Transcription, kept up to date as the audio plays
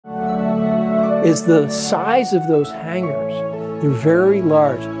is the size of those hangers. They're very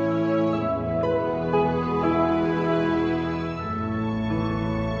large.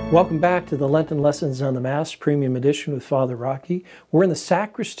 Welcome back to the Lenten Lessons on the Mass Premium Edition with Father Rocky. We're in the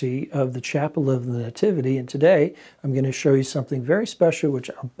sacristy of the Chapel of the Nativity, and today I'm going to show you something very special, which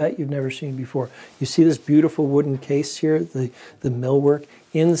I'll bet you've never seen before. You see this beautiful wooden case here, the millwork.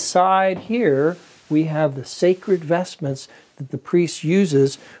 Inside here, we have the sacred vestments that the priest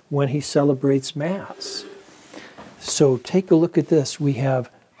uses when he celebrates Mass. So take a look at this. We have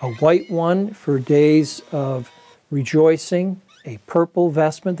a white one for days of rejoicing, a purple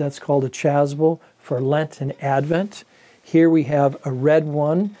vestment, that's called a chasuble, for Lent and Advent. Here we have a red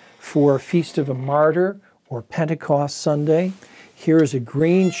one for Feast of a Martyr or Pentecost Sunday. Here is a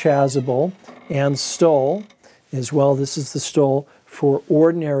green chasuble and stole as well. This is the stole for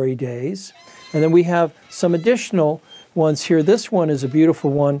ordinary days. And then we have some additional ones here. This one is a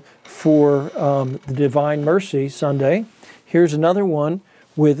beautiful one for the Divine Mercy Sunday. Here's another one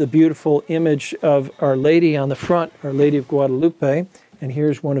with a beautiful image of Our Lady on the front, Our Lady of Guadalupe, and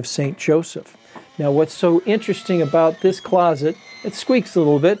here's one of St. Joseph. Now what's so interesting about this closet, it squeaks a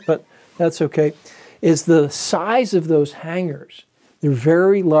little bit, but that's okay, is the size of those hangers. They're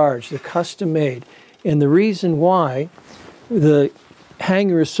very large, they're custom made, and the reason why the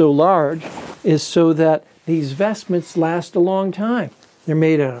hanger is so large is so that these vestments last a long time. They're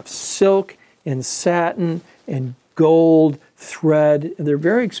made out of silk and satin and gold, thread, and they're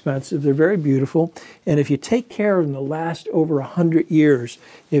very expensive, they're very beautiful, and if you take care of them, they'll last over 100 years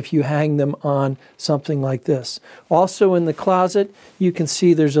if you hang them on something like this. Also in the closet, you can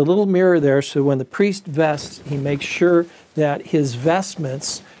see there's a little mirror there, so when the priest vests, he makes sure that his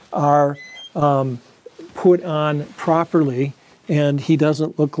vestments are put on properly, and he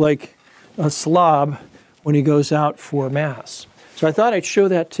doesn't look like a slob when he goes out for Mass. So I thought I'd show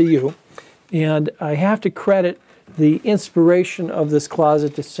that to you, and I have to credit the inspiration of this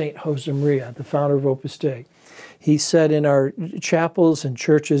closet to St. Josemaria, the founder of Opus Dei. He said in our chapels and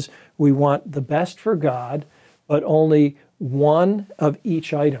churches, we want the best for God, but only one of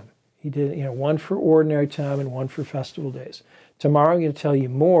each item. He did, one for ordinary time and one for festival days. Tomorrow I'm going to tell you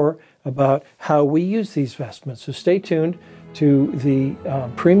more about how we use these vestments. So stay tuned to the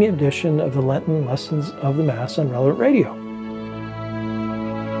premium edition of the Lenten Lessons of the Mass on Relevant Radio.